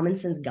some common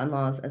sense gun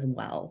laws as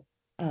well.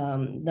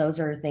 Those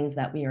are things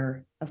that we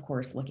are, of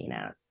course, looking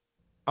at.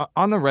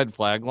 On the red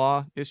flag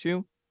law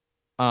issue,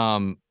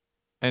 and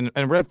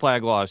red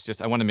flag law is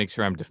just, I want to make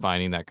sure I'm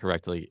defining that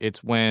correctly.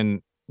 It's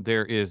when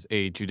there is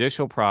a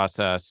judicial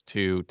process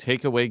to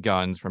take away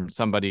guns from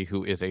somebody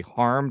who is a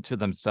harm to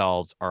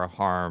themselves or a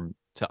harm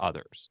to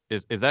others.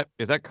 Is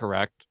that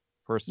correct?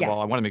 First of all,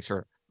 I want to make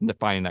sure I'm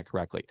defining that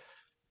correctly.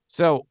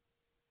 So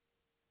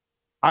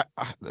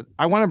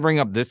I want to bring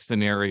up this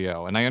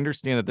scenario, and I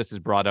understand that this is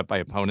brought up by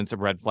opponents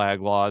of red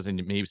flag laws, and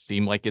it may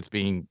seem like it's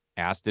being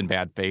asked in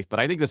bad faith, but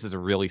I think this is a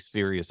really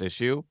serious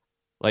issue.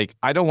 Like,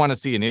 I don't want to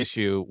see an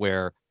issue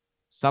where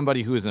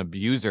somebody who is an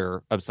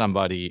abuser of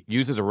somebody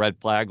uses a red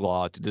flag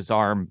law to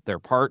disarm their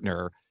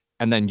partner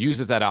and then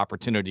uses that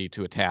opportunity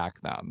to attack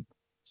them.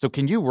 So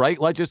can you write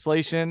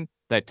legislation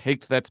that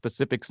takes that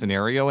specific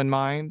scenario in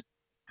mind?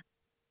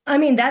 I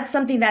mean, that's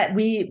something that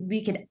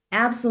we could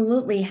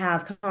absolutely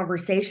have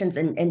conversations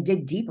and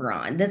dig deeper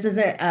on. This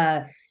isn't,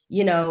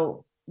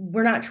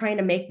 we're not trying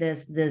to make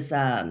this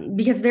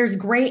because there's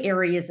gray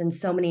areas in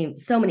so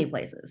many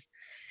places.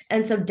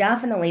 And so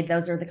definitely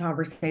those are the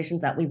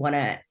conversations that we want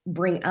to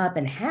bring up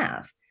and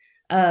have.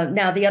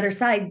 Now, the other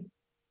side,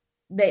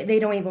 they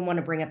don't even want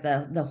to bring up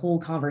the whole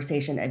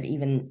conversation of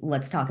even,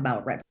 let's talk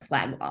about red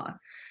flag law.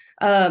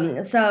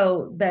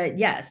 But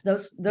yes,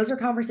 those are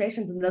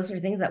conversations, and those are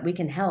things that we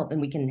can help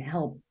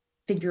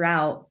figure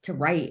out to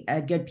write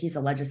a good piece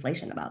of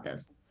legislation about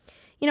this.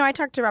 I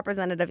talked to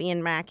Representative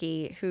Ian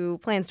Mackey, who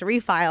plans to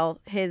refile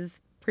his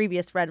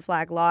previous red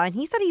flag law, and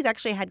he said he's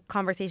actually had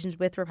conversations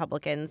with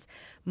Republicans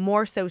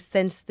more so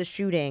since the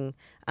shooting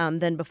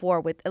than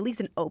before, with at least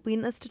an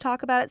openness to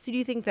talk about it. So do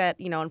you think that,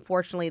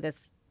 unfortunately,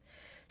 this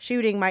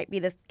shooting might be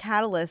this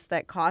catalyst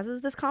that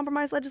causes this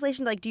compromise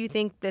legislation? Like, do you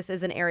think this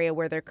is an area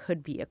where there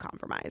could be a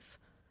compromise?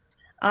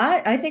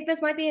 I think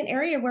this might be an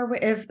area where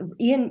if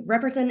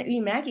Representative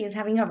Ian Mackey is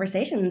having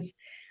conversations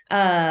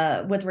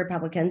with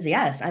Republicans,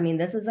 yes. I mean,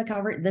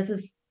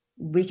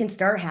 we can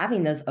start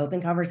having those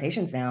open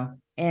conversations now.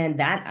 And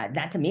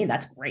that to me,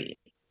 that's great.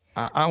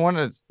 I want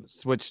to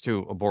switch to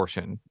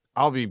abortion.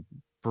 I'll be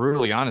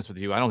brutally honest with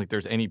you. I don't think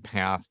there's any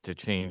path to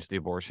change the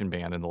abortion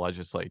ban in the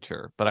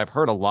legislature, but I've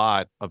heard a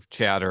lot of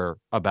chatter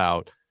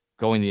about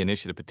going the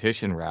initiative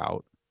petition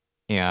route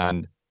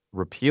and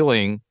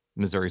repealing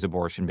Missouri's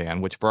abortion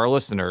ban, which, for our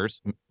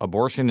listeners,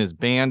 abortion is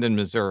banned in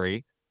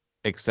Missouri,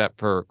 except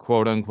for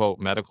quote unquote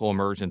medical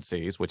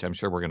emergencies, which I'm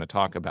sure we're going to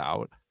talk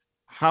about.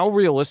 How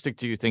realistic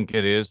do you think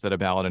it is that a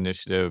ballot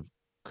initiative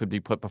could be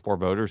put before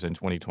voters in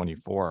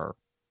 2024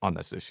 on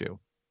this issue?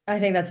 I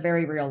think that's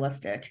very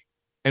realistic.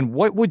 And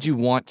what would you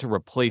want to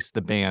replace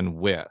the ban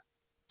with?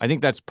 I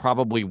think that's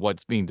probably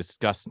what's being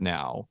discussed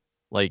now.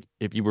 Like,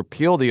 if you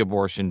repeal the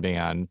abortion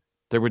ban,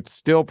 there would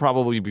still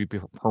probably be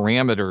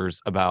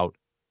parameters about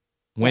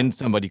when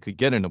somebody could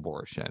get an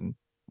abortion.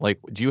 Like,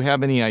 do you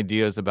have any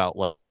ideas about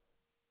what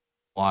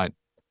you want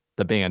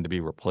the ban to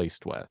be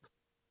replaced with?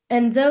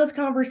 And those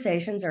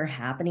conversations are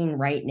happening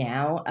right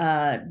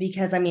now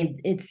because, I mean,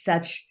 it's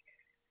such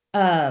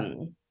so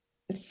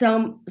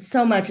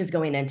much is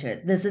going into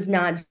it. This is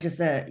not just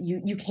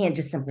you can't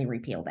just simply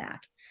repeal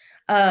back.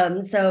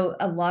 So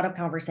a lot of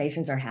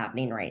conversations are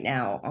happening right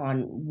now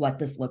on what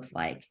this looks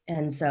like.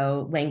 And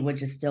so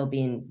language is still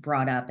being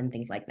brought up and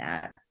things like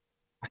that.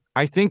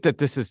 I think that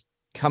this is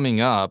coming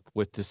up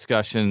with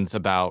discussions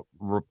about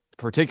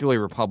particularly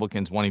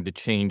Republicans wanting to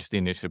change the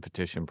initiative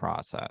petition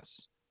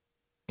process.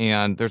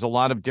 And there's a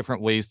lot of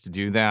different ways to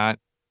do that.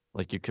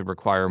 Like, you could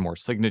require more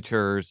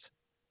signatures.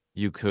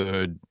 You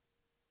could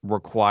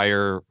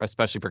require,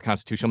 especially for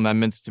constitutional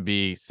amendments, to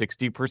be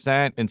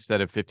 60%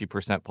 instead of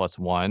 50% plus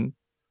one.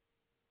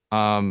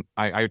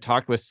 I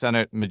talked with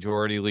Senate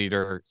Majority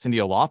Leader Cindy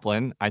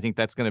O'Laughlin. I think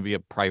that's going to be a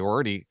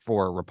priority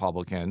for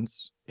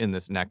Republicans in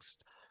this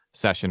next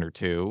session or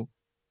two.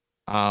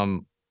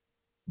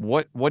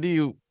 What do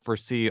you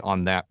foresee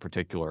on that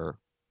particular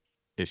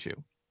issue?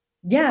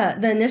 Yeah,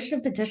 the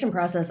initiative petition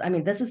process. I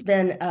mean, this has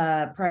been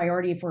a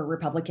priority for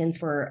Republicans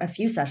for a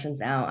few sessions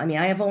now. I mean,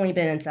 I have only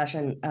been in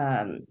session.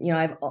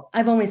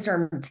 I've only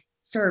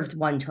served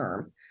one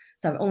term,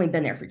 so I've only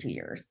been there for 2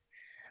 years.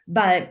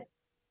 But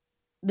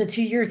the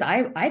 2 years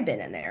I've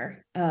been in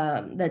there,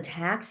 the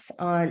attacks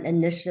on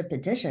initiative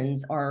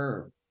petitions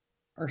are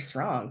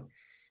strong.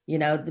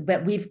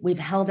 But we've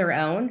held our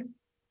own,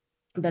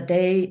 but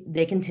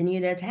they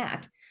continue to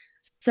attack.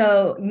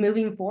 So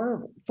moving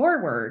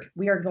forward,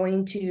 we are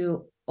going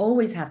to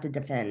always have to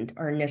defend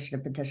our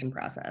initiative petition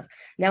process.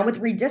 Now, with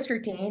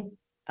redistricting,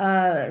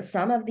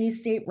 some of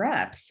these state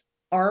reps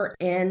are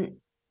in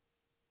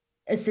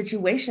a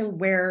situation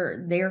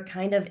where they're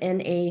kind of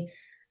in a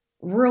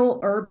rural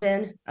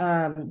urban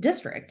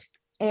district,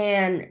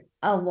 and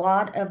a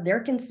lot of their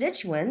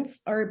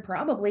constituents are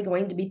probably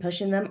going to be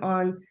pushing them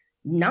on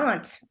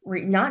not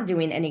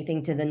doing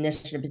anything to the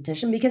initiative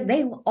petition because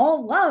they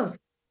all love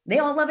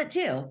it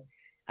too.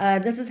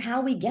 This is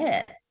how we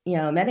get,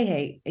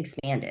 Medicaid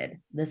expanded.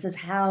 This is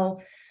how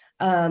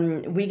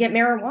we get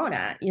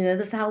marijuana.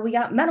 This is how we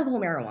got medical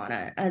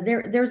marijuana.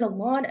 There's a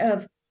lot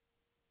of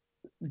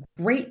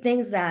great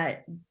things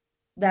that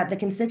the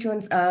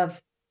constituents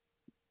of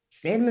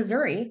state of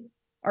Missouri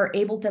are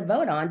able to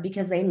vote on,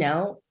 because they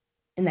know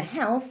in the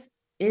House,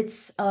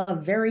 it's a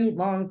very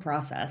long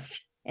process.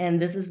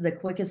 And this is the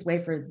quickest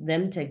way for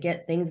them to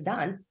get things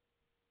done.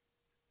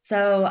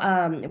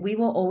 So we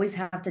will always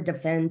have to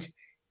defend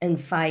and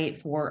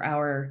fight for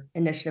our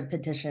initiative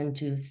petition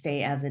to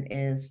stay as it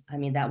is. I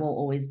mean, that will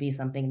always be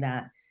something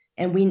that,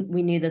 and we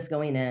knew this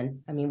going in.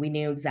 I mean, we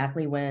knew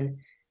exactly when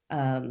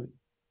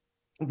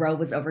Roe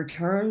was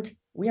overturned.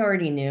 We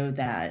already knew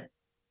that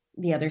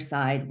the other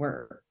side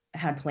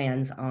had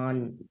plans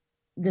on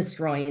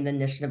destroying the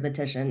initiative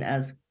petition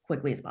as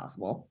quickly as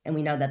possible. And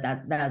we know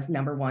that's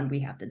number one.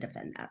 We have to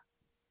defend that.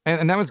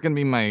 And that was going to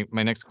be my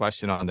next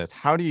question on this.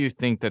 How do you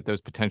think that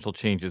those potential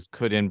changes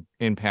could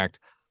impact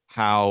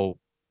how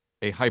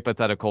a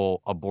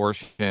hypothetical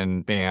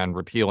abortion ban,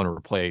 repeal and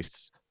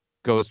replace,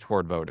 goes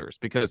toward voters?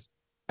 Because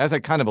as I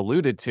kind of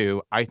alluded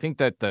to, I think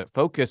that the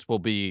focus will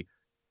be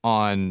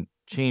on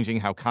changing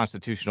how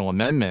constitutional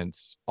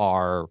amendments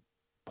are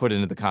put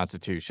into the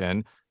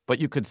Constitution, but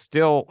you could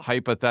still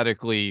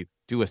hypothetically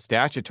do a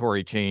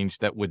statutory change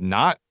that would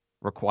not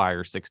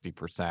require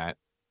 60%.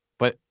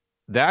 But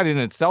that in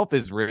itself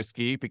is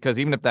risky, because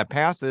even if that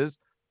passes,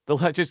 the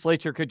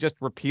legislature could just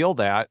repeal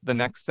that the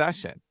next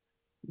session.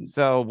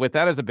 So with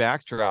that as a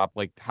backdrop,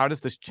 like, how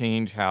does this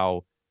change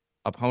how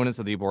opponents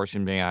of the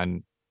abortion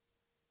ban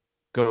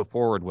go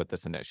forward with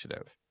this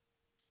initiative?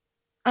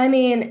 I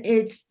mean,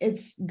 it's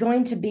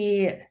going to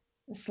be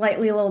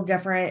slightly a little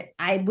different.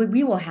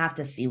 We will have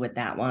to see with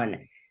that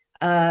one,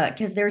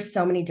 because there's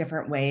so many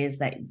different ways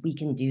that we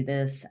can do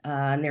this,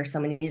 and there's so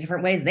many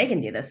different ways they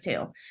can do this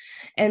too.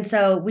 And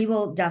so we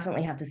will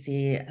definitely have to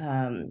see,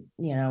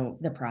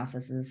 the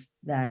processes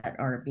that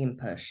are being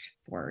pushed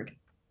forward.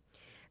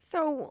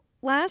 So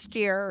last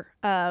year,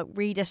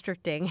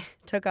 redistricting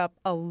took up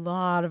a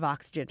lot of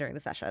oxygen during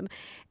the session.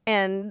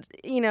 And,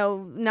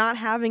 not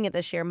having it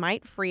this year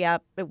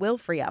will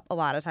free up a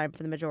lot of time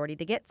for the majority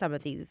to get some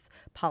of these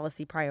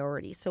policy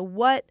priorities. So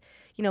what,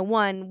 do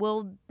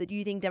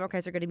you think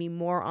Democrats are going to be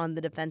more on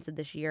the defensive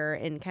this year?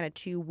 And kind of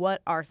two,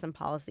 what are some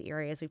policy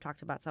areas? We've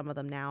talked about some of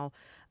them now.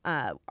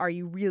 Are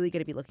you really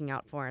going to be looking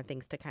out for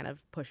things to kind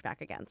of push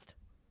back against?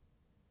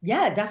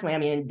 Yeah, definitely. I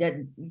mean,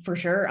 for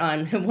sure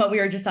on what we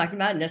were just talking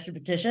about, initiative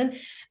petition,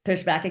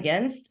 push back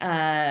against,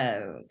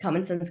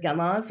 common sense gun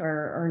laws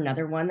or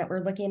another one that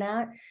we're looking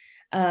at.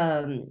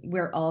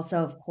 We're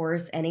also, of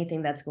course,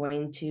 anything that's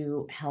going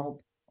to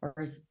help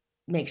or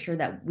make sure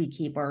that we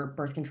keep our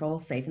birth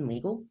control safe and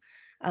legal,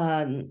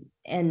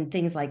 and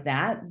things like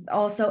that.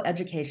 Also,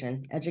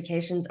 education.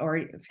 Education's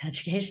always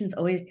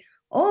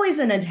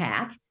an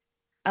attack,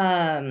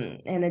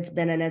 and it's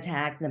been an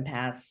attack in the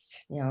past.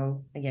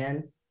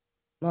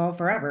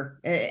 Forever.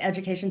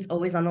 Education's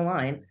always on the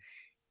line,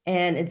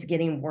 and it's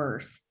getting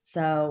worse.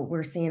 So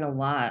we're seeing a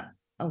lot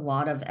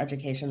of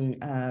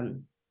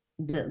education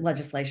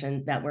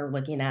legislation that we're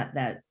looking at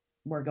that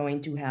we're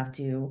going to have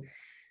to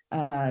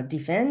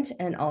defend,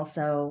 and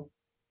also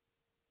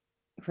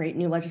create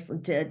new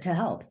legislation to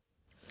help.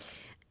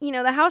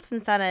 The House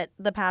and Senate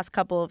the past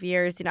couple of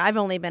years, I've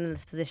only been in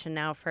this position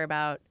now for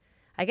about,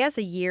 I guess,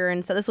 a year,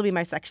 and so this will be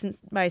my second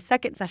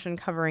session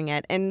covering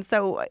it. And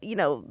so,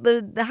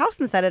 the House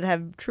and Senate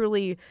have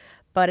truly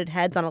butted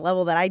heads on a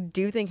level that I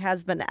do think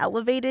has been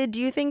elevated. Do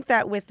you think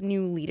that with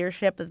new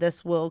leadership that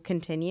this will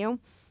continue?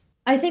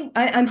 I think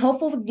I'm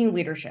hopeful with new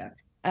leadership.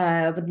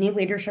 With new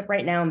leadership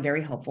right now, I'm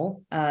very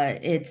hopeful.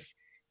 It's,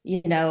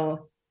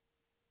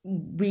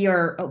 we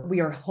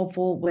are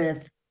hopeful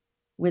with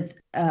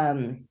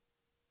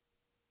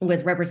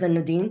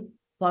Representative Dean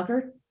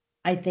Blocker.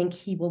 I think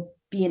he will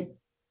be an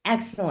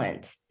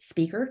excellent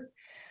speaker.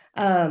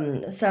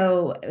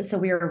 So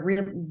we are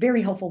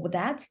very hopeful with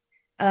that.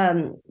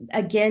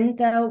 Again,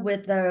 though,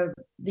 with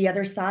the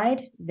other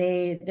side,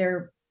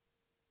 their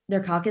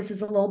caucus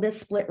is a little bit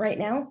split right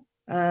now,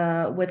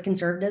 with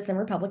conservatives and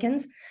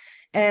Republicans,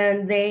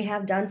 and they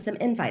have done some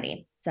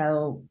infighting.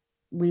 So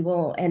we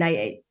will, and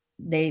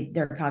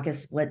their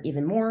caucus split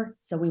even more.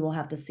 So we will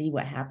have to see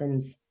what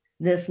happens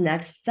this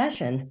next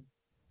session.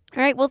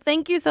 All right. Well,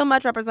 thank you so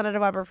much,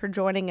 Representative Weber, for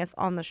joining us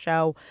on the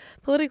show.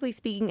 Politically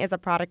Speaking is a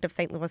product of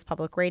St. Louis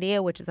Public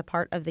Radio, which is a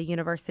part of the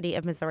University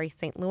of Missouri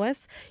St.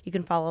 Louis. You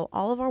can follow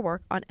all of our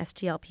work on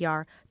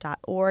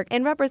stlpr.org.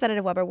 And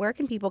Representative Weber, where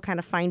can people kind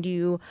of find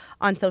you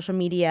on social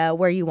media,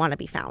 where you want to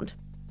be found?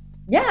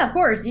 Yeah, of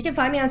course. You can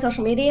find me on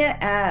social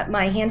media.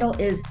 My handle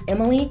is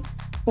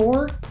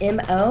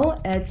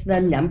Emily4MO. It's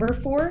the number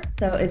 4.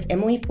 So it's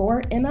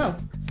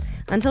Emily4MO.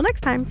 Until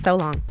next time, so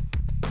long.